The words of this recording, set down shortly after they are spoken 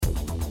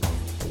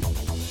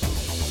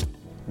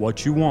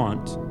what you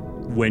want,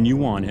 when you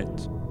want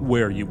it,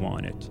 where you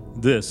want it.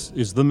 This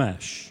is The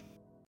Mesh.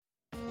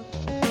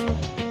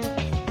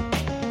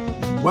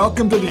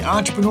 Welcome to the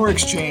Entrepreneur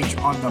Exchange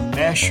on the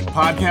Mesh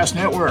Podcast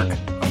Network,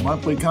 a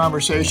monthly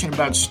conversation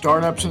about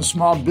startups and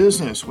small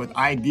business with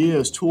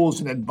ideas,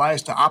 tools, and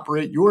advice to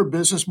operate your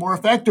business more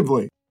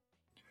effectively.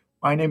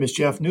 My name is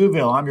Jeff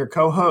Newville. I'm your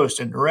co-host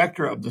and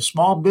director of the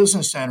Small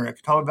Business Center at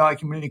Catawba Valley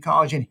Community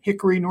College in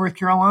Hickory, North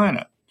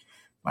Carolina.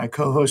 My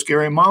co-host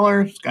Gary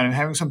Muller is kind of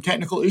having some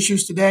technical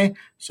issues today,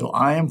 so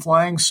I am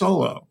flying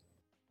solo.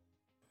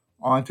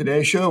 On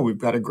today's show, we've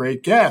got a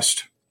great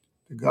guest.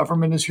 The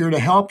government is here to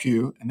help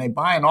you, and they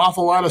buy an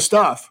awful lot of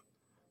stuff.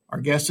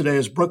 Our guest today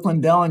is Brooklyn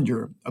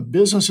Dellinger, a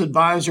business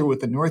advisor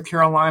with the North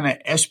Carolina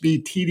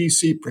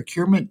SBTDC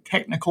Procurement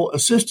Technical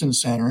Assistance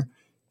Center,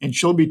 and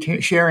she'll be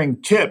sharing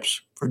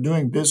tips for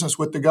doing business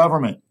with the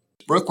government.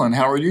 Brooklyn,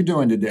 how are you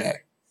doing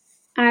today?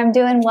 I'm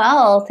doing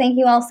well. Thank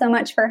you all so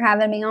much for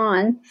having me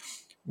on.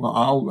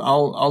 Well,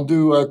 I'll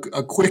do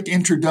a quick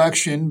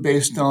introduction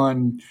based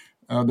on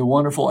the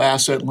wonderful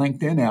asset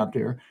LinkedIn out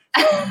there.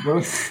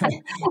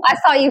 I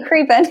saw you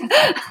creeping.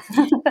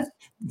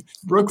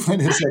 Brooklyn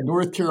is a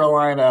North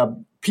Carolina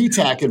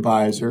PTAC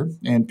advisor,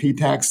 and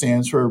PTAC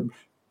stands for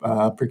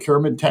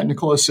Procurement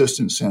Technical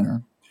Assistance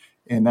Center,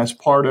 and that's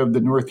part of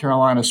the North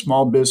Carolina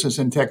Small Business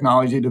and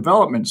Technology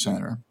Development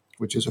Center,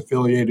 which is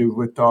affiliated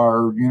with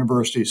our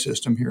university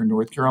system here in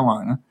North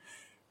Carolina.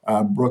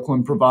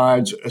 Brooklyn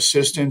provides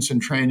assistance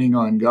and training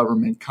on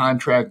government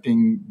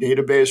contracting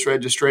database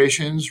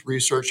registrations,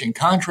 researching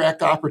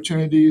contract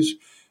opportunities,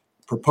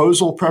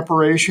 proposal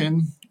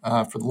preparation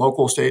for the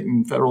local, state,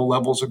 and federal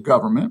levels of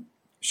government.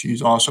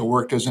 She's also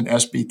worked as an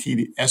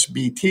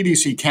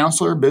SBTDC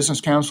counselor,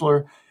 business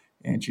counselor,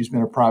 and she's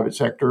been a private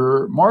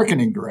sector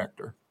marketing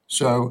director.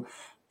 So,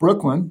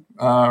 Brooklyn,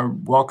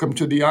 welcome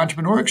to the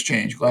Entrepreneur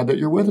Exchange. Glad that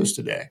you're with us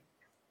today.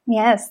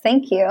 Yes,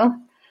 thank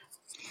you.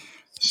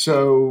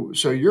 So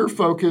your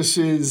focus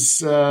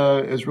is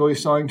really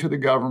selling to the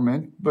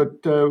government,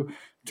 but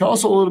tell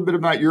us a little bit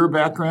about your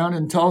background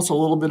and tell us a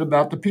little bit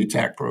about the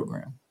PTAC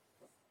program.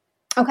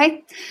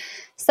 Okay.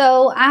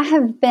 So I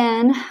have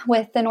been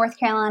with the North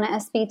Carolina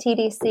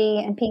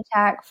SBTDC and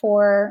PTAC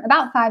for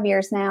about 5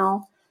 years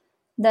now.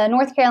 The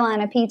North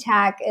Carolina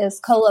PTAC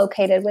is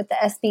co-located with the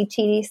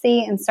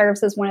SBTDC and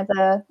serves as one of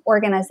the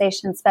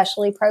organization's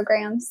specialty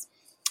programs.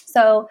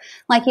 So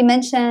like you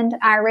mentioned,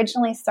 I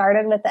originally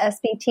started with the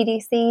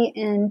SBTDC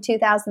in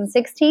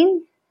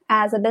 2016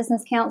 as a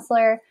business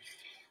counselor,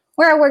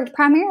 where I worked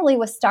primarily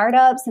with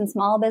startups and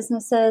small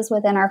businesses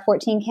within our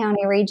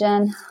 14-county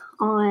region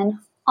on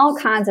all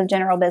kinds of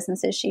general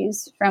business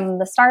issues, from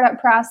the startup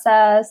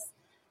process,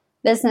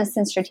 business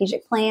and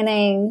strategic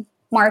planning,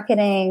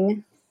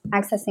 marketing,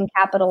 accessing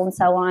capital, and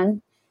so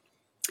on.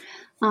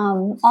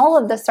 All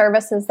of the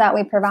services that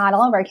we provide,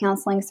 all of our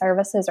counseling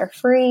services are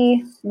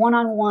free,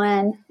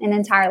 one-on-one, and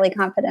entirely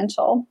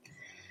confidential.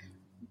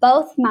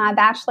 Both my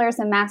bachelor's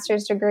and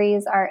master's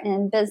degrees are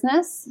in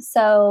business,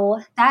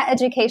 so that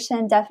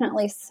education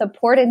definitely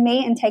supported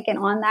me in taking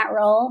on that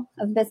role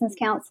of business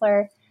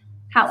counselor.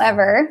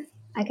 However,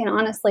 I can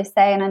honestly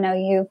say, and I know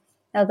you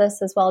know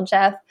this as well,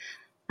 Jeff,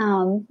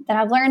 that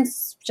I've learned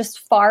just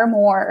far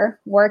more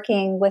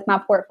working with my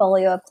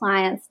portfolio of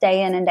clients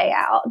day in and day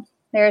out.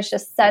 There's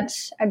just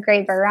such a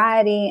great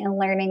variety in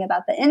learning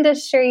about the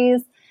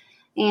industries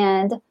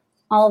and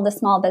all of the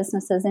small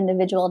businesses'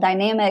 individual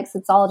dynamics.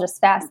 It's all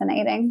just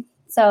fascinating.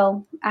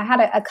 So I had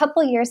a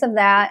couple years of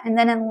that. And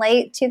then in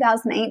late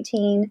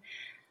 2018,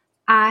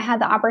 I had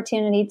the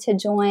opportunity to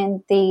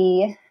join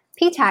the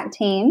PTAC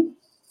team.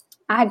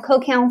 I had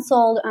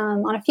co-counseled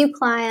on a few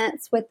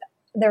clients with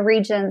the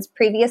region's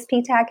previous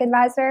PTAC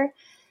advisor,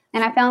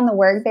 and I found the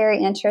work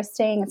very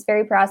interesting. It's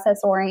very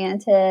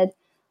process-oriented.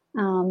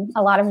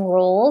 A lot of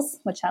rules,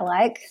 which I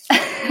like.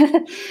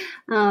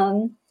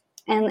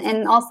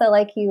 And also,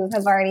 like you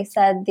have already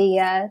said,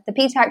 the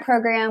PTAC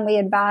program, we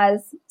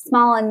advise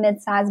small and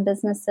mid-sized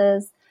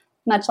businesses,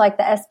 much like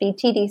the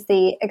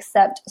SBTDC,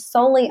 except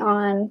solely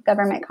on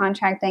government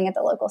contracting at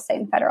the local, state,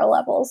 and federal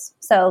levels.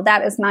 So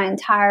that is my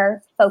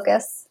entire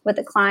focus with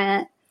the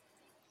client.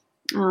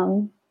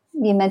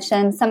 You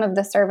mentioned some of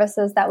the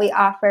services that we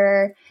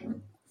offer.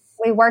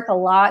 We work a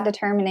lot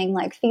determining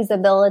like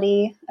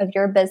feasibility of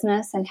your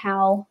business and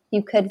how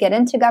you could get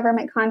into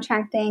government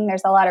contracting.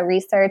 There's a lot of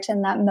research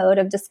in that mode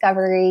of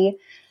discovery,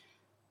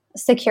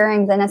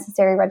 securing the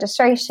necessary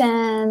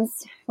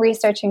registrations,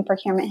 researching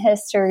procurement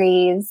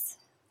histories,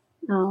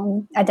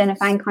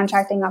 identifying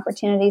contracting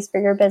opportunities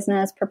for your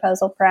business,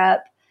 proposal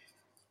prep,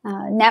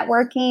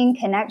 networking,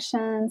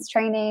 connections,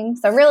 training.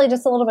 So really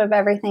just a little bit of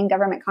everything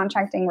government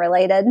contracting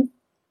related.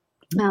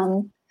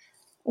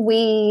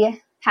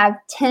 We have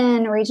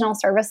 10 regional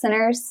service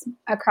centers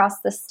across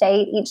the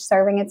state, each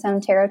serving its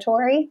own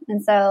territory.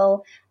 And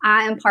so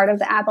I am part of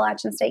the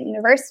Appalachian State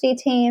University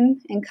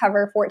team and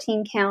cover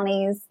 14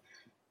 counties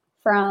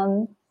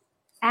from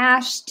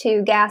Ashe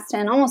to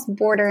Gaston, almost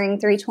bordering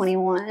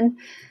 321.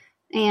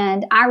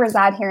 And I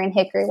reside here in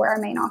Hickory, where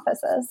our main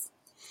office is.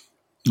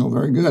 Oh,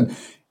 very good.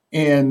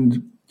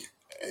 And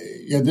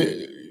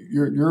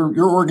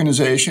Your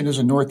organization is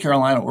a North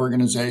Carolina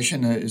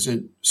organization. Is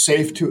it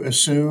safe to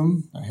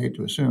assume? I hate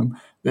to assume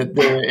that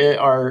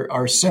there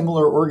are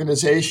similar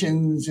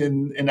organizations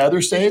in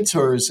other states,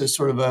 or is this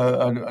sort of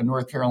a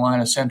North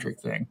Carolina centric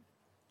thing?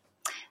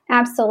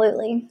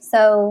 Absolutely.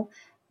 So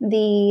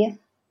the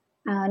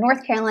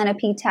North Carolina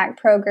PTAC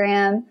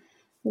program,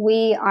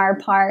 we are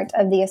part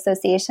of the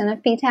Association of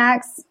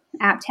PTACs,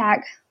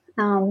 APTAC.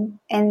 And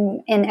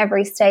in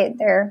every state,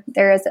 there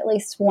is at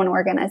least one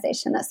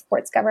organization that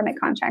supports government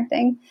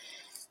contracting.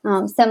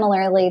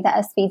 Similarly, the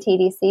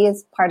SBTDC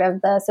is part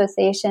of the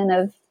Association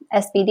of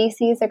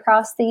SBDCs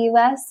across the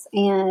U.S.,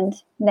 and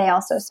they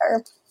also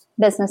serve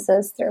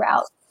businesses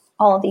throughout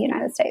all of the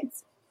United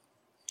States.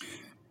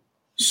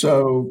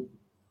 So,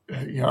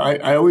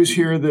 I always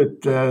hear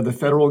that the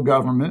federal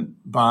government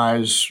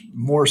buys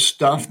more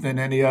stuff than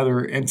any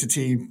other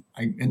entity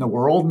in the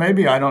world.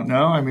 Maybe, I don't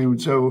know. I mean,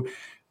 so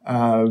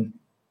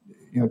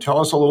tell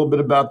us a little bit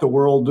about the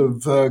world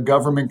of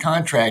government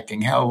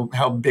contracting.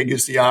 How big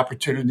is the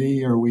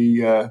opportunity? Are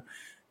we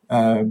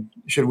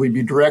should we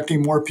be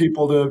directing more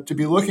people to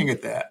be looking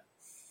at that?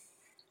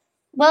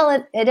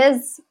 Well, it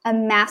is a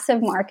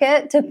massive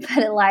market, to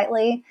put it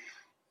lightly.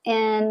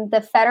 In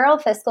the federal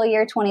fiscal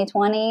year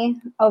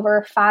 2020,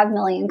 over 5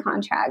 million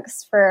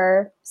contracts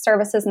for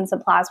services and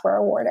supplies were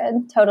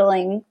awarded,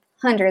 totaling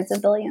hundreds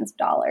of billions of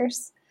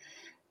dollars.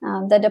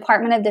 The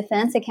Department of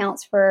Defense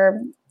accounts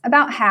for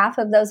about half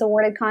of those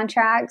awarded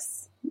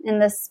contracts. In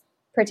this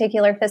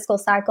particular fiscal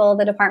cycle,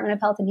 the Department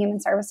of Health and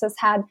Human Services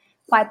had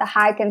quite the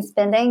hike in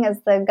spending as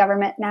the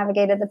government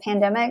navigated the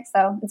pandemic.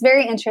 So it's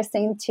very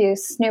interesting to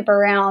snoop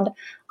around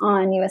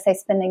on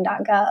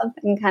usaspending.gov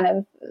and kind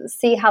of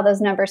see how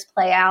those numbers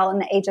play out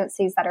and the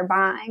agencies that are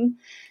buying.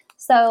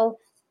 So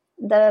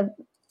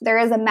there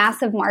is a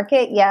massive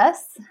market,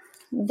 yes.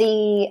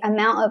 The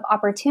amount of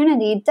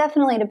opportunity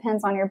definitely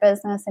depends on your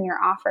business and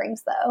your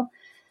offerings, though.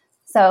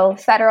 So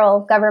federal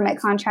government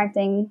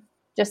contracting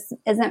just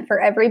isn't for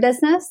every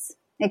business.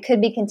 It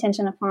could be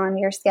contingent upon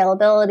your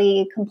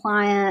scalability,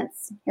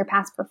 compliance, your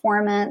past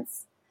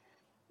performance.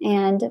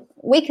 And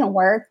we can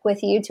work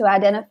with you to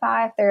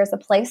identify if there is a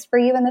place for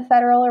you in the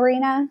federal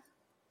arena.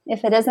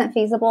 If it isn't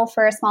feasible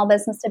for a small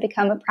business to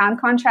become a prime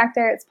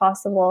contractor, it's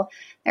possible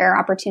there are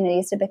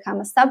opportunities to become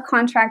a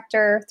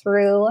subcontractor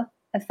through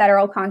a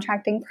federal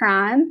contracting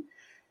prime.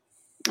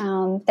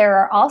 There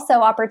are also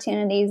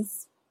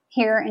opportunities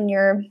here in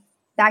your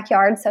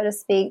backyard, so to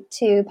speak,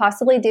 to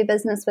possibly do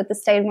business with the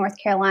state of North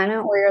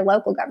Carolina or your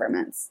local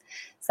governments.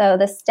 So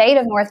the state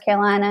of North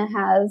Carolina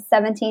has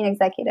 17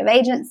 executive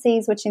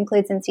agencies, which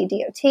includes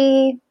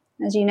NCDOT.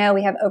 As you know,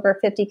 we have over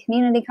 50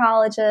 community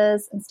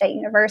colleges and state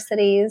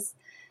universities.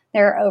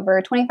 There are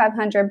over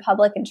 2,500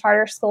 public and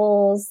charter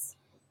schools,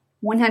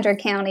 100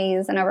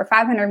 counties, and over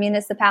 500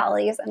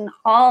 municipalities. And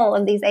all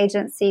of these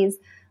agencies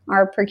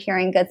are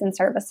procuring goods and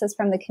services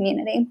from the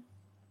community.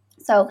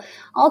 So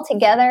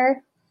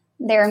altogether,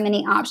 there are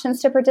many options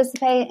to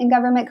participate in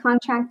government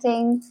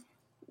contracting.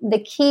 The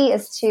key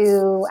is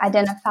to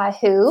identify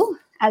who,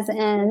 as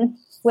in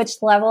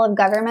which level of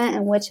government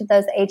and which of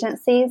those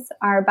agencies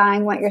are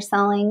buying what you're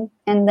selling,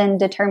 and then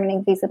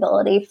determining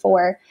feasibility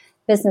for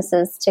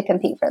businesses to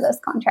compete for those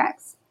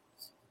contracts.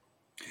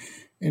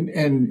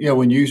 And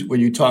when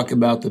you talk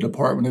about the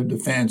Department of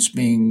Defense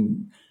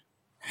being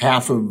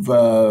half of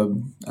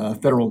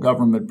federal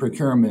government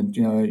procurement,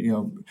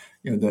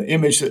 the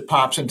image that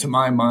pops into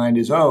my mind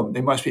is,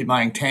 they must be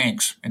buying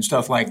tanks and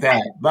stuff like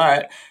that.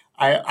 But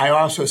I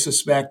also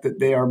suspect that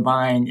they are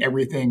buying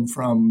everything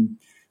from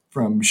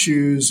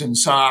shoes and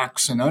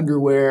socks and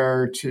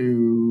underwear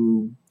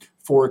to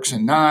forks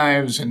and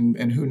knives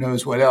and who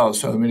knows what else.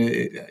 So I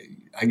mean,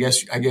 I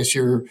guess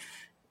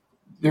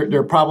there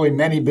are probably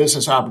many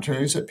business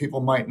opportunities that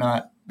people might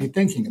not be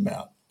thinking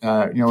about.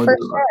 For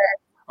sure.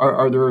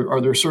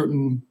 Are there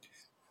certain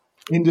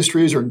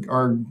industries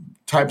or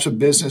types of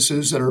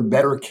businesses that are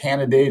better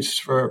candidates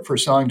for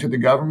selling to the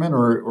government,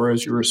 or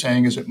as you were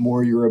saying, is it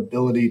more your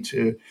ability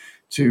to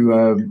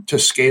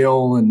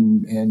scale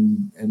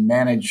and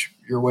manage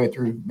your way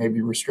through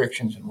maybe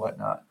restrictions and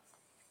whatnot?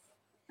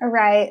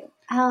 Right.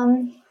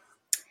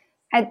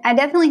 I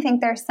definitely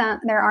think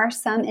there are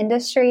some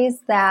industries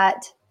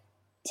that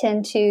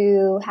tend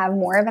to have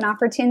more of an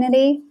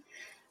opportunity.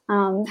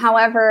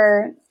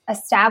 However,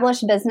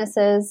 established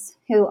businesses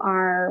who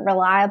are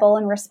reliable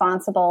and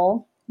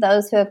responsible,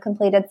 those who have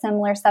completed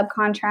similar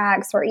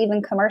subcontracts or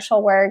even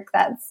commercial work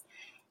that's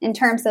in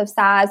terms of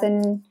size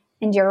and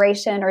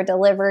duration or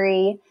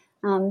delivery,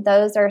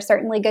 those are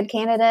certainly good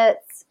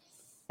candidates.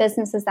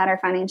 Businesses that are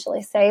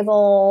financially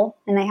stable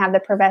and they have the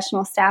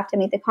professional staff to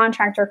meet the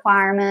contract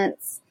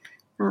requirements.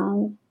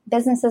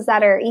 Businesses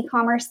that are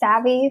e-commerce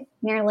savvy,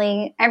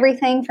 nearly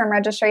everything from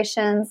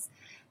registrations,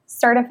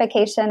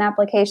 certification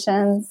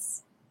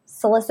applications,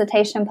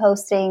 solicitation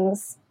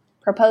postings,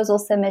 proposal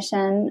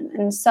submission,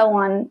 and so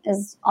on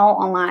is all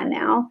online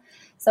now.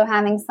 So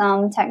having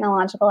some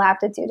technological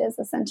aptitude is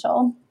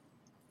essential.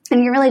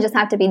 And you really just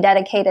have to be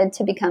dedicated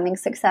to becoming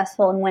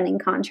successful and winning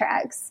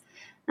contracts.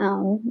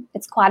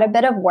 It's quite a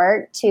bit of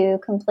work to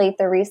complete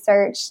the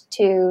research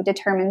to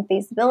determine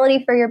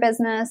feasibility for your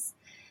business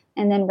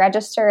and then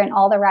register in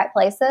all the right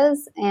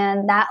places.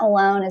 And that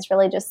alone is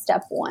really just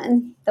step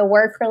one. The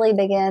work really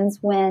begins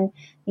when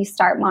you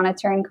start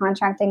monitoring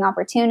contracting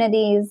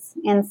opportunities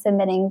and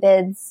submitting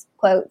bids,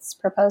 quotes,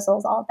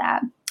 proposals, all of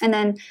that. And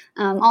then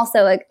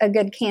also a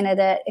good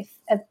candidate,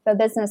 if a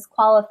business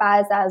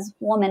qualifies as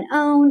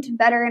woman-owned,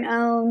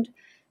 veteran-owned,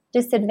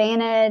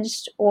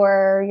 disadvantaged,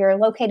 or you're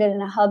located in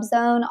a hub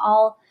zone,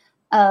 all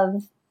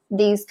of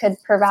these could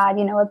provide,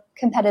 a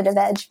competitive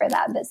edge for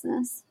that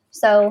business.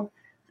 So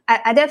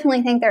I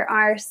definitely think there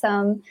are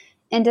some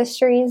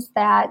industries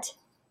that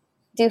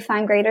do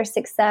find greater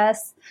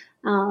success.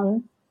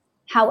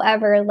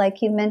 However,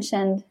 like you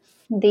mentioned,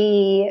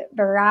 the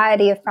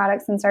variety of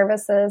products and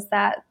services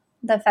that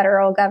the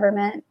federal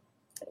government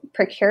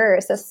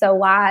procures is so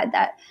wide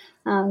that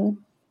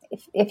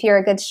if you're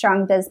a good,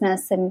 strong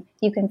business and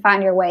you can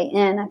find your way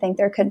in, I think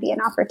there could be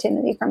an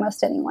opportunity for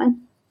most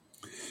anyone.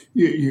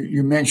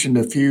 You mentioned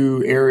a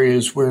few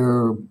areas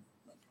where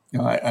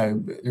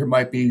there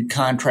might be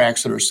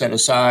contracts that are set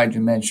aside.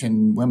 You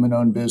mentioned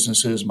women-owned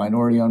businesses,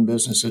 minority-owned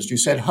businesses. You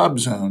said hub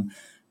zone.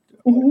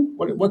 Mm-hmm.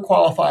 What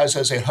qualifies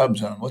as a hub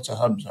zone? What's a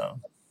hub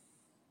zone?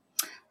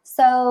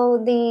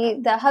 So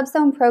the hub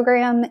zone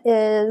program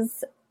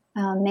is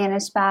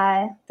managed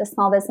by the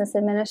Small Business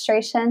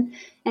Administration,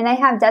 and they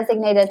have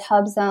designated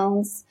hub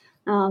zones,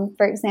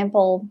 for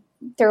example,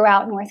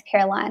 throughout North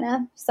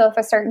Carolina. So if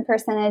a certain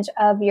percentage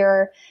of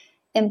your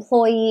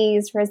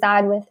employees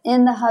reside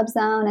within the hub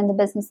zone and the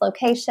business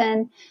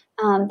location,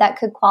 that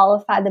could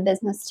qualify the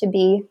business to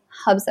be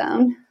hub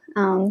zone.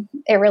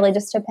 It really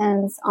just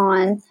depends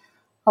on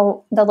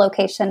the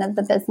location of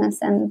the business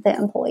and the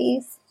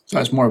employees. So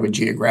it's more of a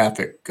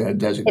geographic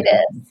designation.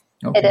 It is.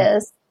 Okay. It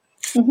is.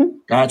 Mm-hmm.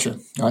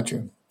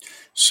 Gotcha.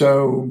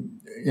 So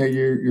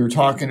you're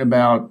talking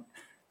about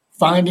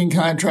finding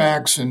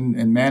contracts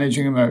and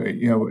managing them.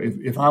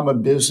 If I'm a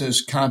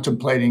business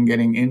contemplating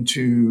getting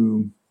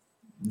into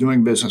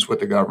doing business with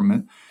the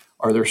government,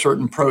 are there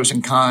certain pros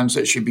and cons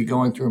that should be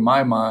going through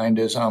my mind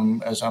as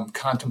I'm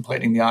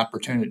contemplating the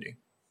opportunity?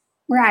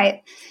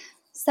 Right.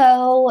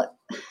 So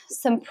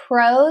some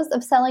pros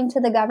of selling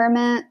to the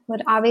government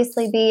would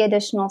obviously be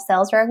additional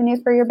sales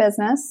revenue for your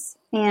business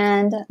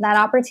and that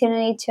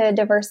opportunity to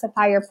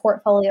diversify your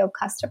portfolio of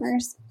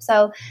customers.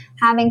 So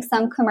having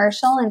some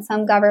commercial and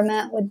some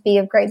government would be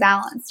of great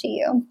balance to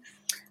you.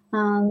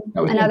 I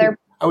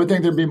would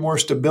think there'd be more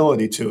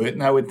stability to it,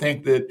 and I would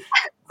think that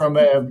from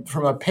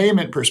a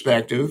payment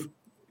perspective,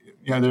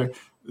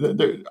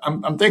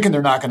 I'm thinking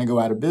they're not going to go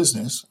out of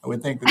business. I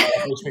would think that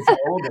makes me feel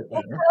a little bit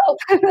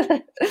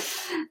better.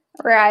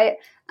 Right.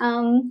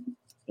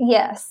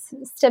 Yes.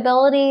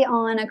 Stability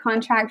on a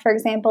contract, for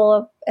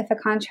example, if a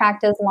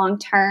contract is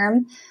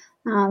long-term,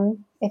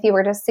 if you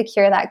were to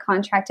secure that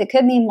contract, it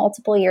could mean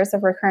multiple years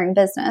of recurring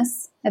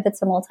business if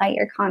it's a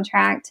multi-year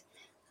contract.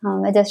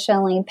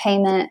 Additionally,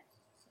 payment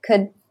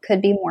could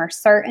be more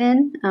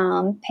certain.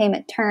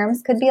 Payment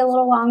terms could be a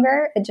little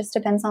longer. It just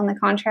depends on the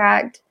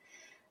contract.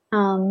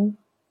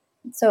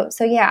 So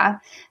yeah,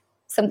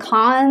 some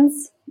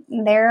cons,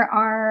 there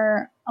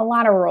are a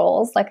lot of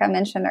rules, like I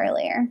mentioned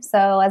earlier.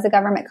 So as a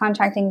government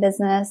contracting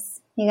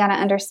business, you got to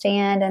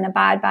understand and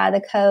abide by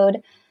the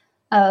code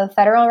of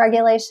federal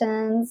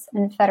regulations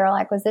and federal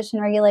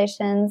acquisition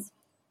regulations.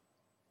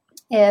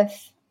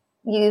 If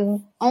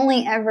you've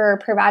only ever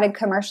provided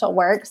commercial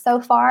work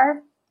so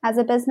far as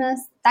a business,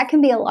 that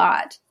can be a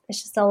lot.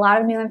 It's just a lot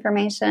of new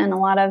information, a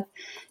lot of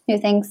new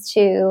things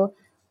to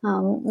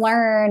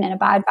learn and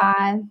abide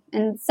by.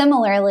 And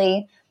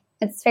similarly,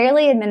 it's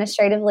fairly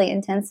administratively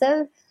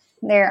intensive.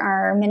 There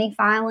are many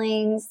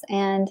filings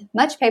and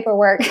much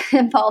paperwork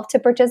involved to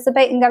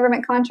participate in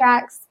government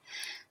contracts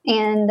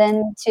and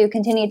then to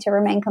continue to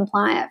remain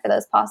compliant for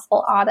those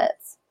possible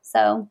audits.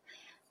 So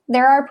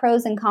there are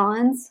pros and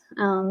cons.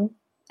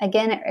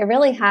 Again, it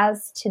really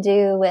has to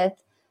do with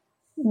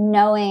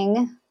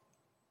knowing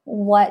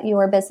what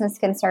your business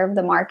can serve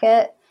the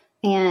market.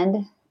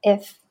 And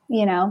if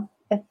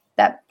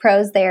that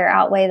pros there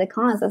outweigh the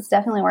cons, it's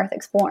definitely worth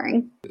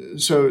exploring.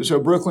 So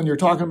Brooklyn, you're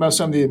talking about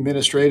some of the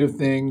administrative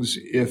things.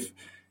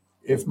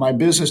 If my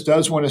business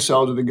does want to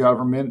sell to the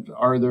government,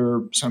 are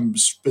there some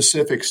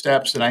specific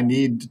steps that I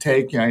need to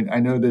take? I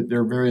know that there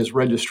are various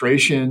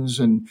registrations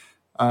and,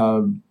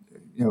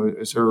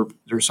 is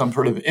there's some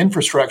sort of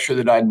infrastructure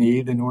that I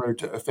need in order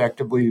to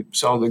effectively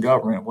sell to the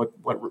government?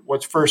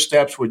 What first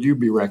steps would you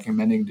be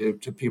recommending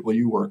to people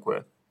you work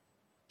with?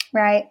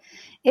 Right.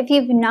 If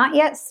you've not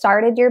yet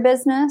started your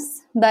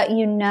business, but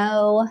you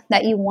know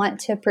that you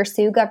want to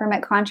pursue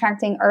government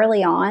contracting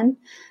early on,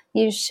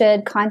 you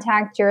should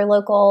contact your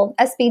local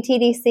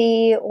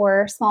SBTDC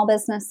or Small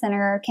Business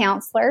Center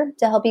counselor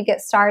to help you get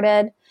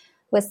started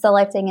with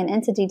selecting an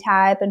entity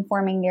type and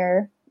forming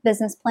your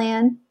business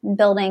plan and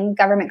building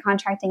government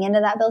contracting into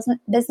that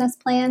business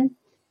plan.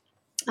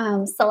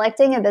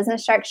 Selecting a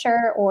business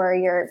structure or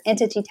your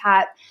entity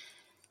type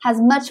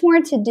has much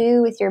more to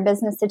do with your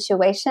business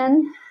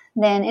situation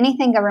than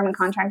anything government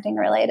contracting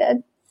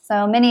related.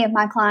 So many of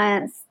my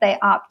clients, they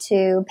opt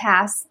to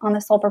pass on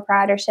the sole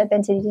proprietorship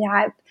entity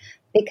type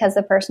because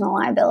of personal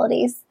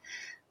liabilities.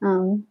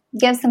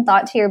 Give some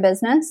thought to your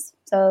business.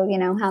 So,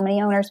 how many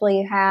owners will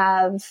you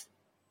have,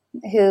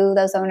 who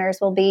those owners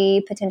will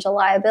be, potential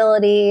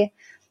liability,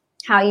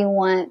 how you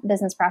want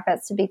business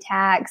profits to be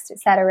taxed, et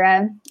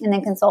cetera, and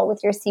then consult with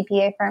your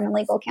CPA firm and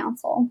legal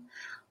counsel.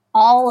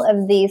 All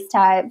of these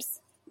types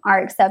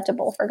are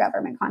acceptable for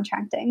government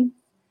contracting.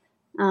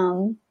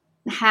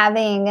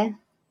 Having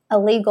a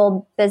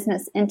legal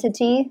business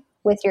entity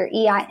with your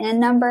EIN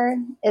number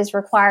is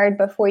required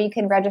before you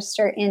can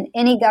register in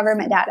any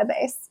government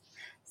database.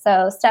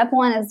 So step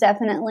one is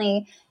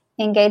definitely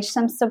engage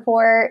some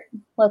support,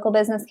 local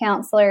business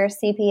counselor,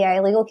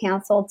 CPA, legal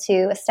counsel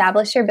to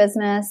establish your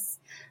business,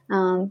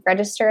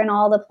 register in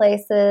all the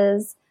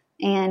places,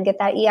 and get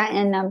that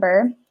EIN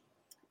number.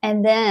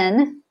 And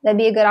then that'd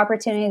be a good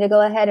opportunity to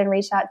go ahead and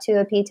reach out to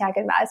a PTAC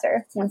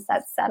advisor once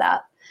that's set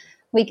up.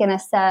 We can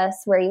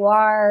assess where you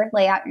are,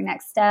 lay out your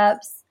next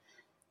steps.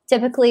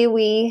 Typically,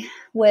 we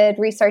would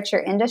research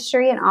your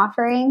industry and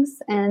offerings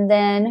and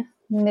then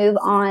move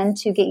on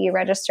to get you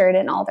registered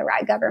in all the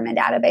right government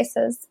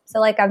databases. So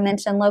like I've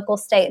mentioned, local,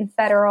 state, and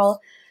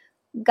federal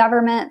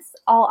governments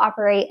all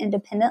operate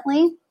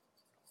independently.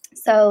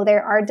 So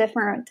there are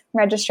different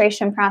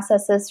registration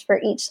processes for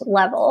each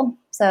level.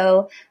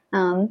 So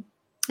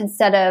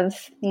instead of,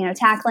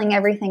 tackling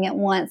everything at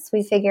once,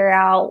 we figure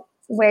out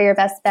where your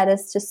best bet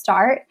is to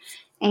start,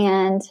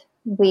 and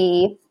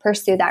we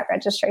pursue that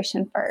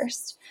registration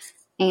first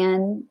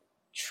and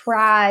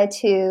try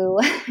to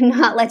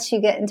not let you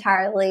get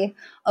entirely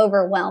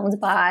overwhelmed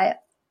by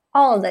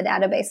all of the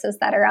databases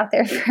that are out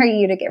there for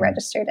you to get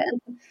registered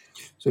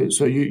in.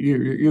 So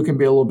you can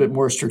be a little bit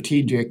more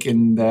strategic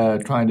in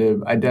trying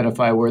to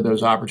identify where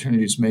those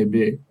opportunities may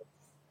be.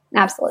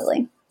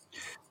 Absolutely.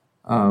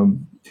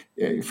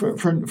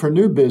 For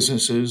new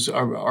businesses,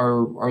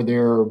 are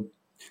there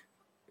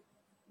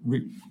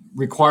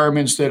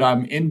requirements that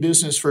I'm in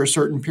business for a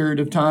certain period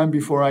of time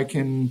before I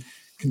can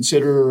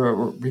consider,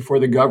 or before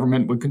the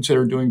government would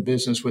consider doing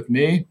business with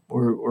me,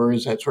 or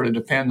is that sort of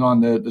depend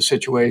on the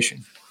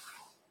situation?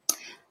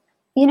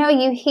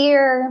 You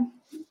hear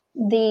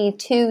the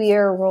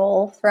 2-year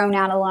rule thrown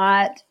out a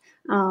lot,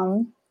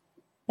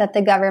 that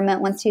the government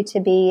wants you to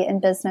be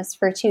in business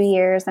for 2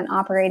 years and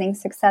operating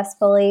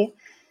successfully.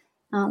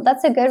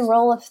 That's a good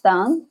rule of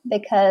thumb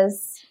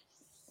because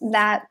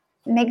that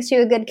makes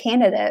you a good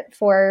candidate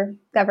for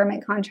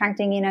government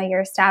contracting.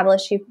 You're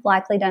established, you've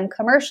likely done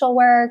commercial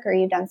work or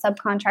you've done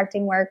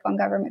subcontracting work on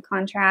government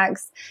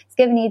contracts. It's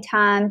given you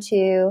time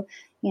to,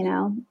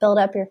 build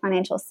up your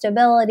financial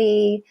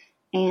stability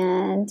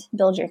and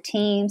build your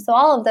team. So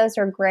all of those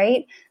are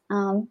great.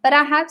 But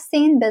I have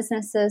seen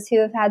businesses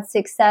who have had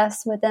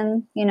success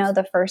within,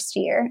 the first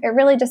year. It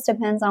really just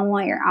depends on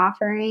what you're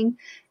offering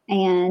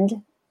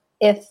and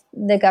if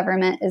the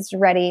government is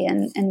ready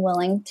and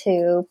willing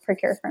to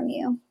procure from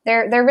you.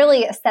 They're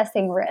really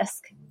assessing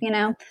risk,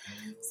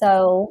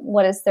 So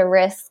what is the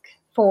risk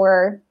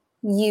for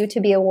you to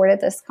be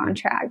awarded this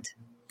contract?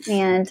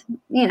 And,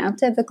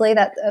 typically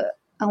that's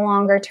a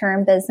longer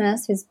term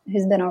business who's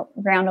been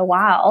around a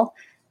while,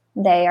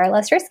 they are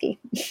less risky.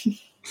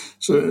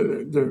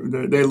 So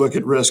they look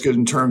at risk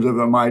in terms of,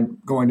 am I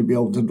going to be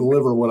able to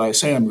deliver what I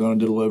say I'm going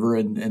to deliver,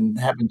 and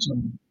having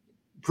some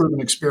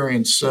proven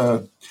experience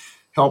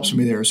helps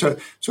me there. So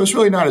it's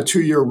really not a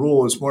 2-year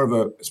rule. It's more of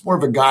a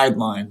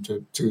guideline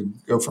to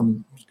go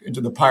from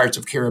into the Pirates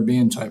of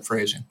Caribbean type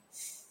phrasing.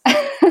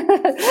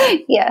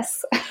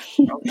 Yes.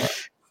 Okay.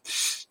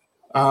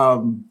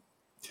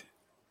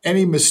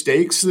 Any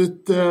mistakes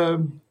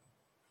that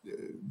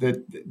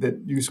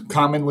you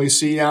commonly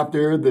see out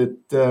there that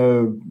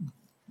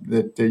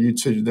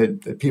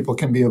people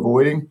can be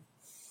avoiding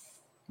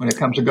when it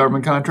comes to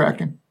government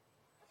contracting?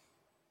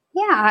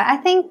 Yeah, I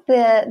think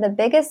the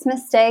biggest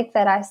mistake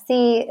that I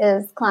see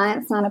is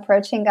clients not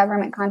approaching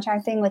government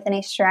contracting with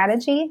any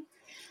strategy.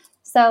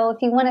 So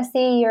if you want to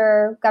see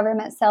your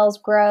government sales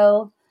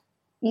grow,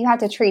 you have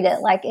to treat it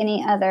like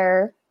any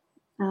other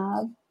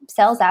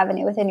sales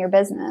avenue within your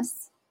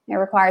business. It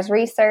requires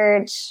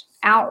research,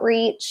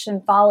 outreach,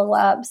 and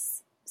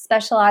follow-ups,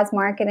 specialized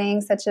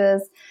marketing, such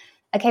as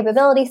a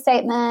capability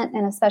statement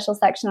and a special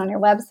section on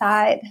your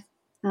website.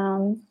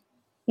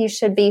 You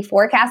should be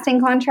forecasting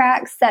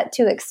contracts set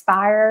to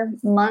expire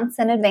months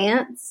in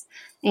advance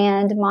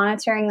and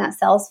monitoring that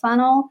sales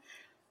funnel,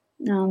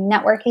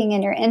 networking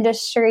in your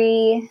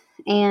industry,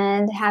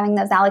 and having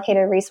those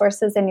allocated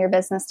resources in your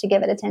business to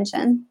give it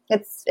attention.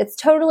 It's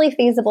totally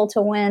feasible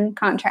to win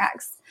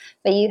contracts,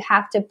 but you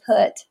have to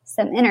put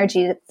some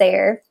energy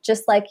there,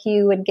 just like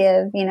you would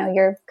give,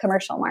 your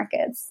commercial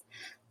markets.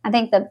 I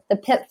think the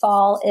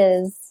pitfall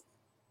is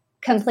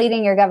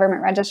completing your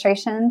government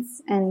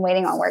registrations and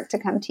waiting on work to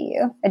come to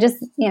you. It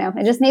just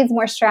needs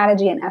more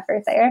strategy and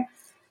effort there.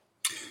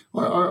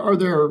 Well, are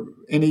there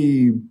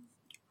any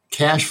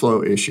cash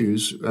flow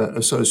issues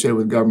associated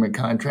with government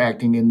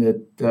contracting in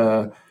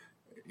that,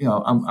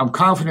 I'm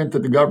confident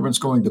that the government's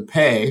going to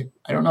pay.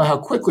 I don't know how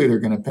quickly they're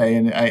going to pay,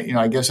 and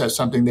I guess that's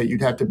something that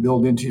you'd have to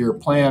build into your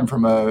plan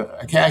from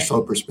a cash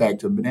flow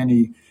perspective. But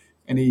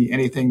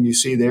anything you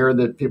see there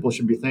that people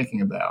should be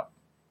thinking about?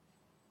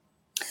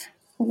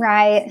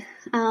 Right.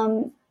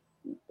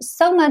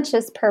 So much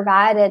is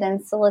provided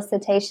in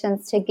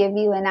solicitations to give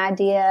you an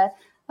idea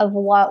of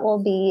what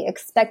will be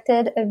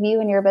expected of you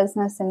and your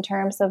business in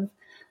terms of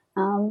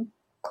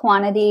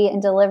quantity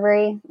and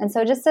delivery. And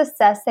so just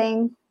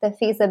assessing the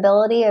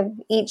feasibility of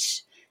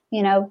each,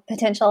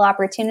 potential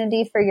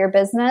opportunity for your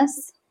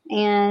business.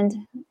 And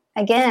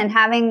again,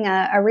 having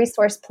a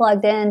resource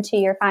plugged into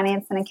your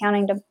finance and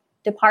accounting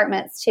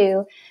departments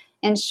to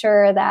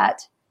ensure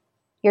that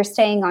you're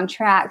staying on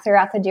track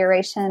throughout the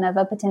duration of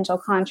a potential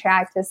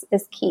contract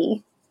is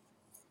key.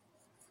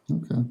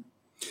 Okay.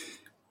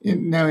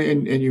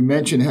 And you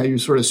mentioned how you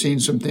sort of seen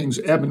some things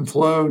ebb and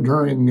flow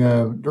during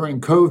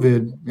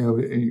COVID.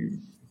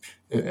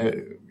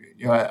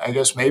 I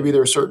guess maybe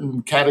there are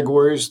certain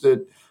categories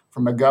that,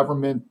 from a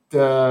government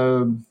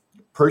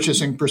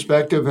purchasing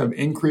perspective, have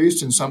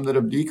increased and some that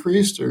have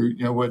decreased. Or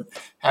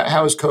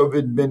how has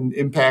COVID been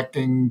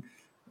impacting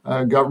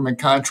government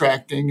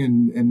contracting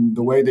and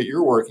the way that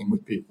you're working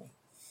with people?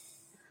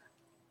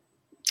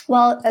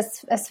 Well,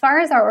 as far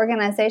as our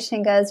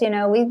organization goes,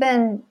 we've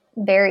been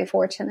very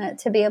fortunate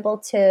to be able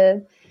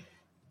to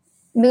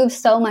move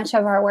so much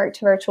of our work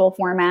to virtual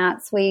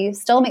formats. We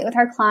still meet with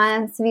our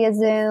clients via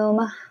Zoom.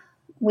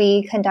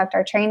 We conduct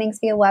our trainings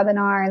via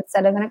webinar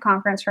instead of in a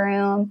conference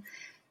room.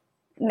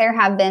 There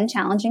have been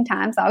challenging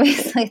times,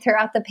 obviously,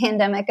 throughout the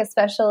pandemic,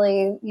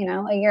 especially,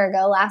 a year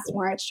ago, last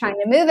March, trying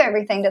to move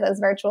everything to those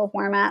virtual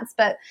formats.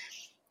 But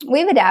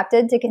we've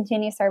adapted to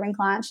continue serving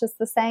clients just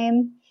the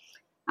same.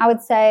 I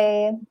would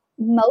say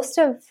most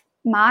of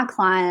my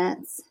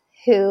clients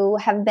who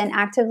have been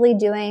actively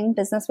doing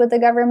business with the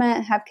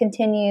government have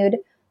continued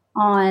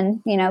on,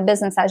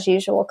 business as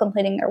usual,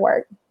 completing their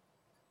work.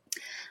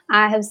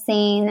 I have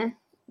seen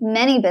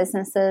many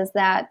businesses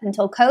that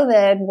until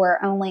COVID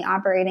were only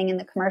operating in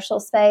the commercial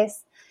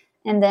space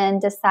and then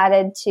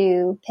decided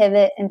to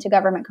pivot into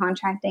government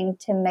contracting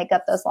to make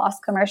up those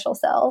lost commercial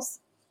sales.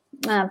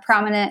 A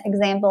prominent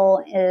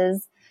example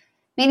is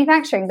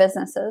manufacturing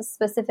businesses,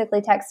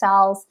 specifically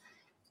textiles,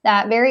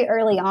 that very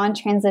early on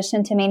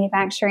transitioned to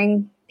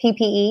manufacturing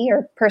PPE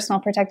or personal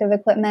protective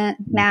equipment,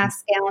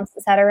 masks, gowns,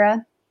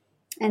 etc.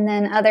 And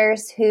then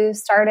others who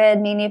started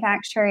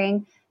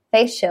manufacturing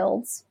face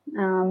shields,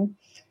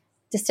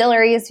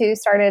 distilleries who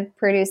started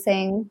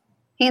producing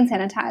hand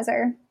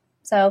sanitizer.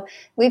 So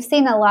we've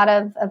seen a lot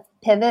of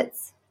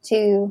pivots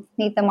to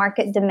meet the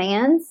market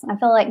demands. I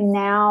feel like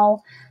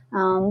now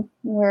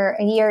we're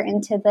a year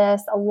into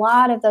this. A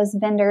lot of those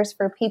vendors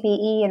for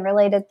PPE and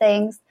related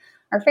things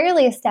are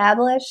fairly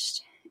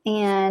established,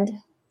 and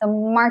the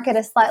market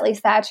is slightly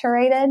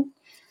saturated.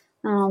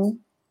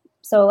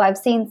 So I've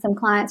seen some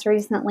clients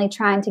recently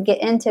trying to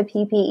get into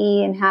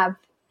PPE and have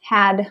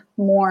had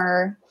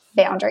more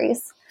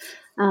boundaries,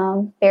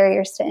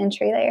 barriers to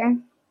entry there.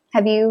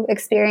 Have you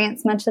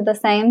experienced much of the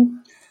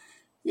same?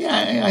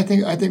 Yeah, I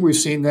think we've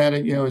seen that.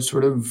 It's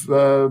sort of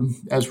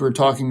as we were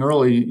talking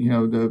early.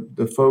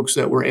 The folks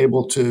that were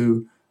able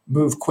to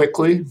move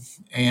quickly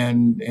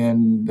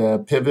and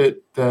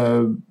pivot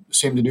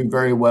seem to do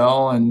very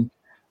well, and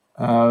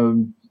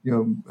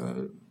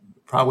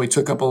probably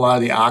took up a lot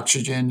of the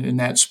oxygen in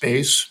that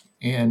space.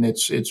 And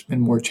it's been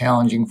more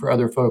challenging for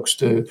other folks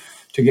to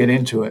get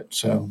into it.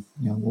 So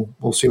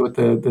we'll see what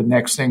the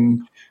next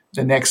thing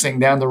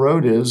down the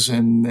road is,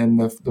 and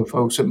the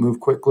folks that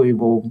move quickly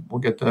will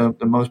get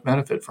the most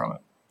benefit from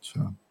it.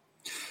 So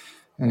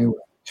anyway,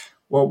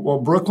 well,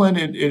 Brooklyn,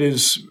 it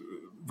is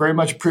very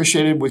much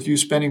appreciated with you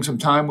spending some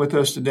time with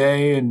us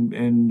today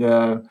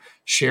and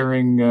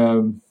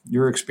sharing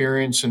your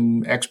experience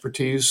and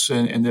expertise,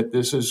 and that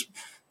this is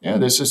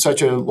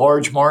such a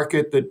large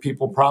market that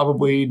people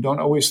probably don't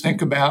always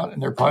think about,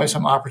 and there are probably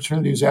some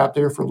opportunities out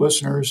there for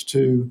listeners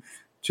to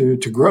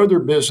grow their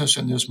business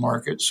in this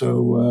market.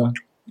 So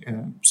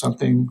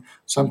something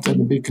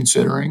to be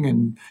considering.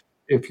 And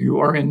if you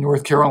are in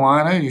North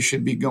Carolina, you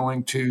should be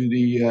going to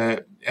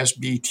the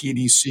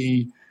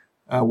SBTDC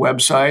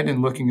website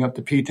and looking up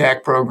the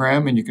PTAC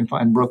program, and you can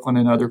find Brooklyn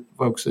and other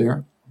folks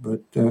there.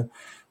 But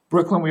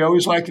Brooklyn, we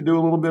always like to do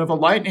a little bit of a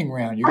lightning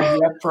round. You going to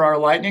be up for our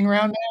lightning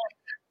round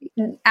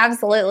now?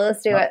 Absolutely.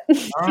 Let's do it.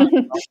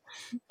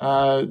 All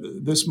right.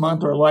 This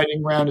month, our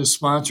lightning round is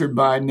sponsored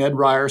by Ned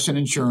Ryerson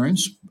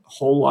Insurance.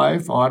 Whole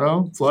life,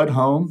 auto, flood,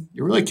 home.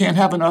 You really can't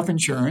have enough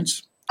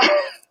insurance.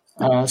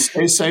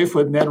 Stay safe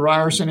with Ned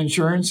Ryerson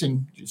Insurance,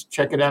 and just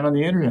check it out on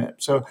the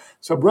internet. So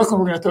Brooklyn,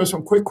 we're going to throw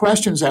some quick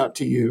questions out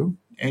to you,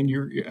 and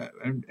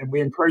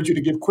we encourage you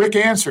to give quick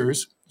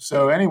answers.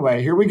 So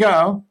anyway, here we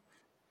go.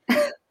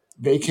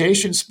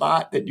 Vacation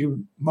spot that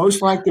you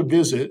most like to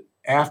visit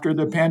after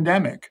the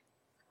pandemic?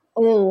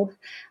 Oh,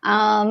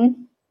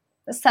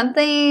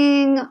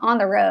 Something on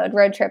the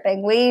road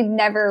tripping. We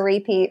never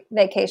repeat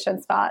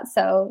vacation spots.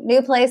 So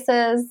new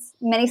places,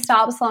 many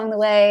stops along the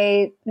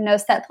way, no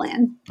set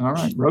plan. All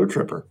right. Road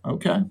tripper.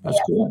 Okay. That's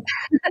cool.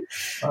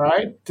 All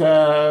right.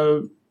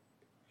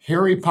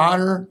 Harry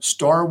Potter,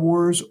 Star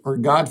Wars, or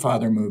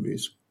Godfather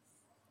movies?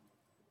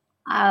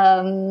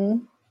 My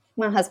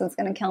husband's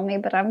going to kill me,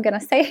 but I'm going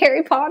to say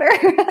Harry Potter.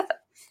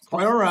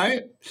 All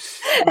right.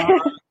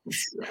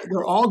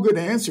 They're all good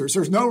answers.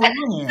 There's no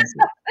wrong answer.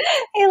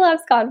 He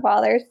loves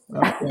Godfathers.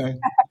 Okay.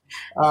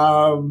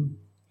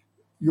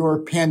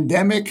 Your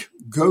pandemic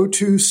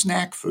go-to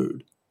snack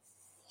food?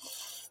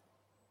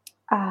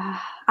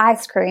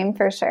 Ice cream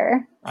for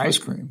sure. Ice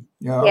cream.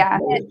 Yeah. Yeah.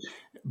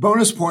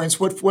 Bonus points.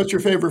 What's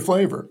your favorite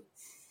flavor?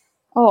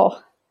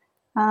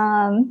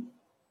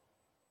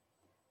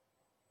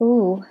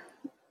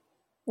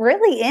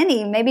 Really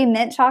any. Maybe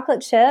mint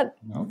chocolate chip.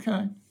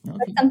 Okay.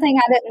 That's something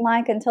I didn't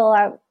like until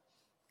I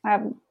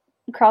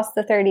crossed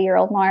the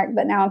 30-year-old mark,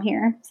 but now I'm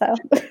here. So.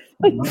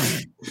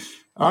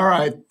 All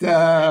right.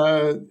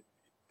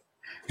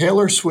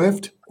 Taylor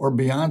Swift or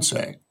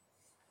Beyonce?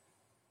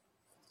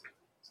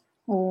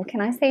 Oh, can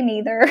I say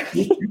neither?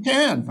 You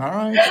can. All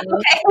right.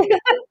 Okay.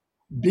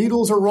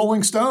 Beatles or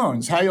Rolling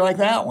Stones? How do you like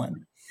that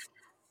one?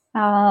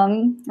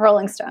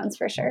 Rolling Stones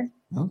for sure.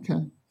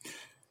 Okay.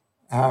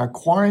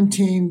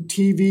 Quarantine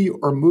TV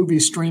or movie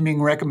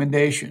streaming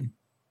recommendation?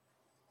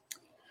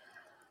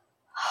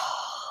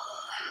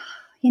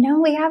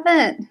 We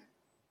haven't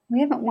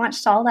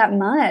watched all that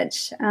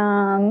much.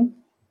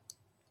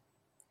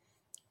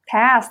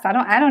 Pass.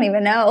 I don't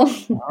even know.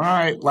 All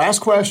right. Last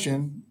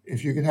question.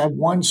 If you could have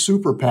one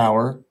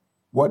superpower,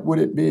 what would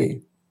it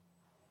be?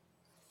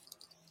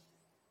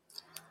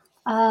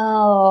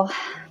 Oh,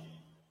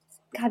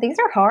 God, these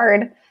are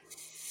hard.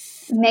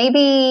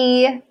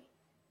 Maybe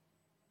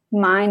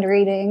mind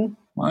reading.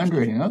 Mind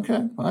reading.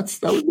 Okay. Well,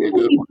 that would be a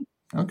good one.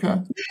 Okay.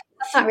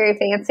 That's not very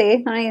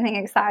fancy. Not anything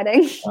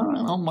exciting. All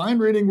right. Well, mind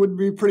reading would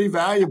be pretty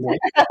valuable.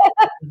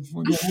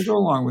 We'll go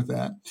along with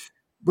that.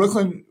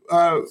 Brooklyn,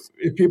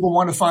 if people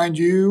want to find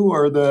you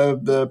or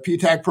the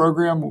PTAC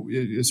program,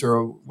 what's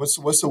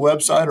the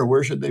website or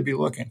where should they be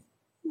looking?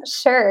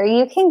 Sure.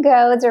 You can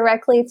go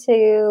directly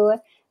to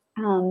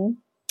the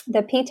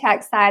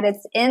PTAC site.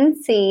 It's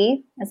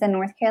NC, as in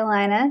North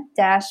Carolina,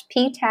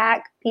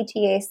 PTAC.org.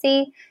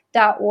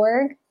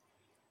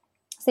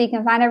 So you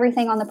can find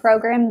everything on the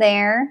program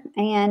there.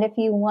 And if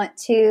you want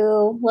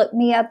to look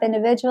me up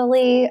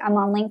individually, I'm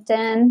on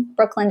LinkedIn,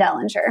 Brooklyn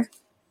Dellinger.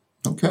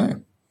 Okay.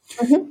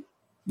 Mm-hmm.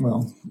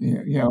 Well,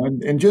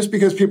 and just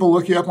because people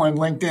look you up on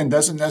LinkedIn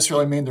doesn't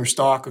necessarily mean they're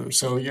stalkers.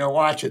 So,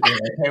 watch it there.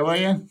 Okay, will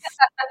you?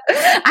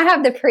 I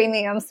have the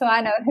premium, so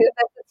I know who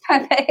visits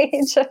my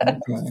page.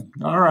 Okay.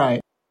 All right.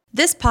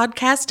 This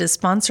podcast is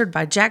sponsored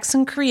by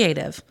Jackson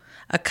Creative,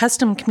 a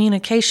custom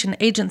communication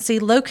agency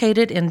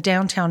located in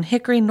downtown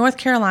Hickory, North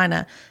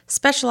Carolina,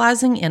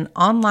 specializing in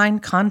online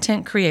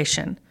content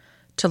creation.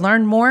 To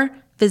learn more,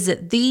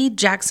 visit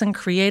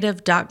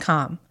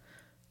thejacksoncreative.com.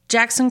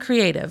 Jackson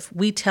Creative,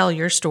 we tell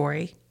your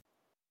story.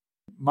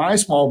 My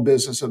small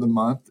business of the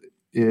month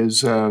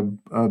is a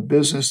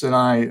business that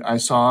I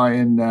saw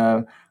in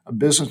a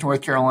Business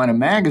North Carolina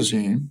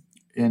magazine,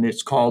 and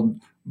it's called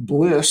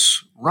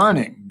Bliss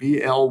Running,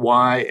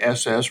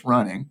 BLYSS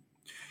Running.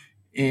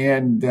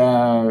 And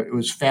it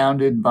was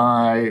founded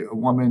by a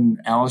woman,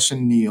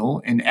 Allison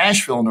Neal, in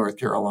Asheville, North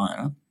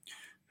Carolina,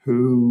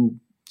 who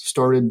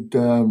started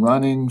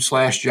running /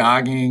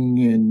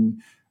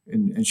 jogging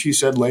and she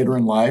said later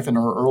in life, in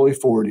her early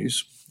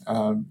 40s,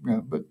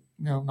 but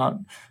not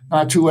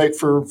too late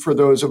for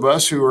those of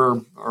us who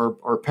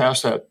are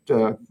past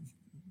that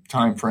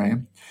time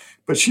frame.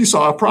 But she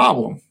saw a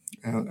problem,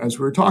 as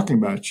we were talking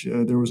about.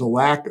 There was a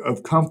lack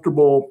of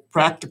comfortable,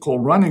 practical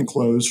running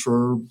clothes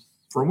for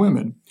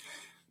women.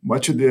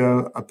 Much of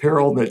the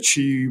apparel that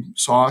she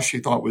saw, she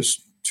thought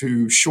was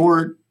too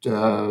short,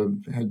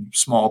 had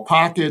small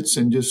pockets,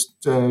 and just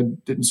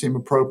didn't seem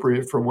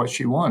appropriate for what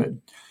she wanted.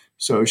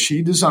 So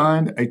she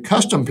designed a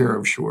custom pair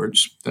of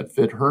shorts that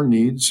fit her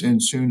needs,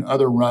 and soon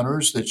other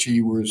runners that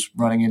she was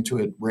running into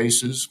at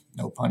races,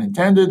 no pun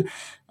intended,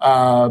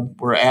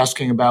 were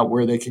asking about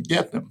where they could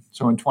get them.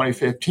 So in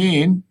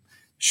 2015,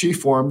 she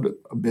formed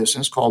a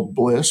business called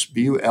Bliss,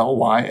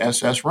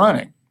 BLYSS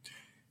Running,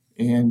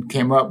 and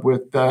came up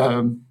with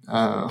a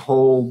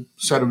whole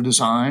set of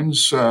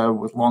designs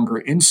with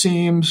longer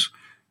inseams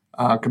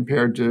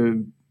compared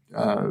to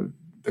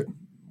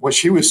what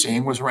she was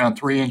seeing was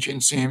around 3-inch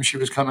inseams. She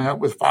was coming up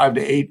with 5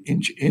 to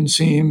 8-inch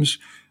inseams.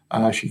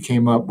 She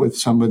came up with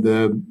some of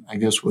the, I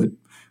guess, what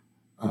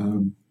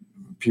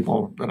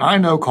people that I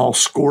know call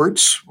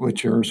skirts,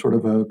 which are sort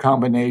of a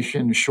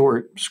combination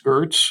short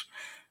skirts.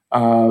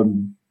 So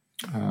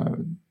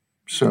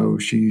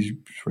she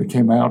sort of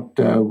came out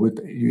with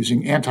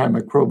using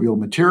antimicrobial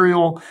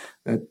material,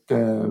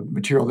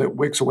 material that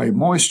wicks away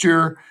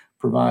moisture,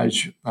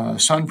 provides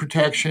sun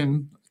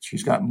protection.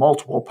 She's got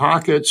multiple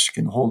pockets. She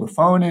can hold a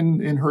phone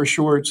in her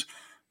shorts.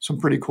 Some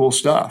pretty cool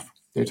stuff.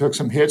 They took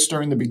some hits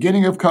during the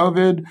beginning of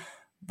COVID,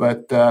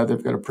 but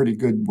they've got a pretty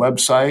good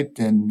website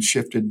and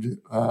shifted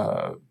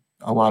a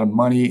lot of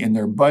money in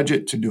their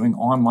budget to doing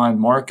online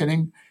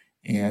marketing,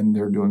 and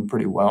they're doing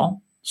pretty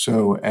well.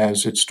 So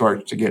as it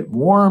starts to get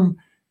warm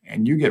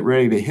and you get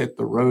ready to hit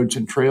the roads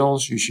and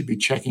trails, you should be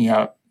checking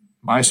out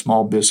my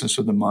small business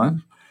of the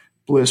month,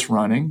 Bliss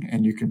Running,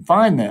 and you can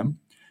find them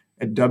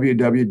at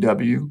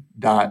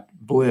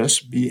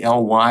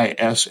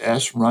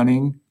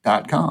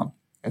www.bliss.running.com.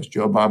 As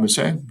Joe Bob would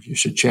say, you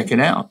should check it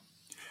out.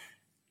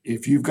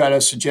 If you've got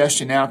a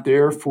suggestion out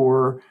there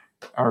for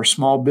our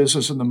small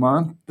business of the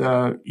month,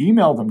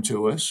 email them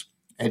to us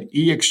at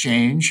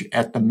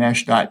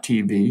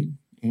eexchange@themesh.tv,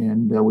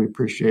 and we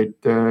appreciate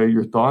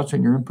your thoughts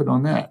and your input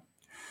on that.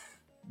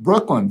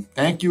 Brooklyn,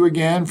 thank you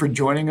again for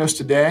joining us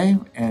today,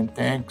 and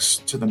thanks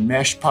to the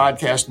Mesh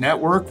Podcast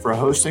Network for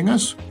hosting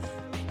us.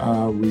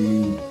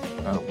 We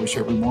wish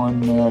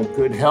everyone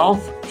good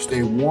health,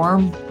 stay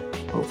warm.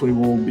 Hopefully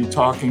we'll be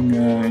talking,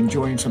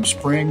 enjoying some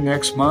spring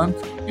next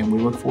month, and we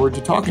look forward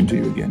to talking to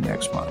you again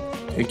next month.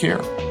 Take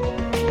care.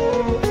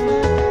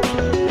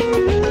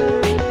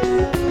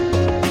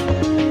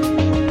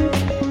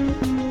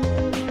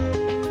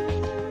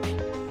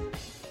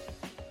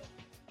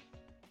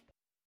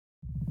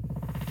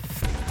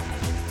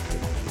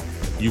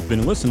 You've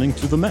been listening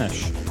to The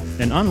Mesh,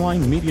 an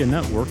online media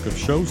network of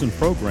shows and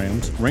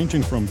programs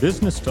ranging from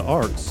business to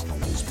arts,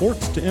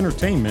 sports to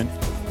entertainment,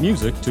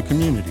 music to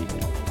community.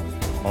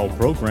 All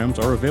programs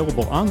are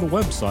available on the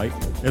website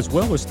as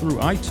well as through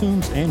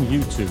iTunes and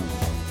YouTube.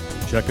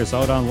 Check us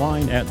out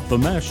online at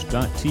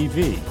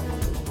themesh.tv.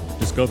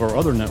 Discover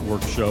other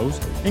network shows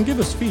and give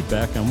us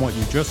feedback on what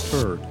you just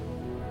heard.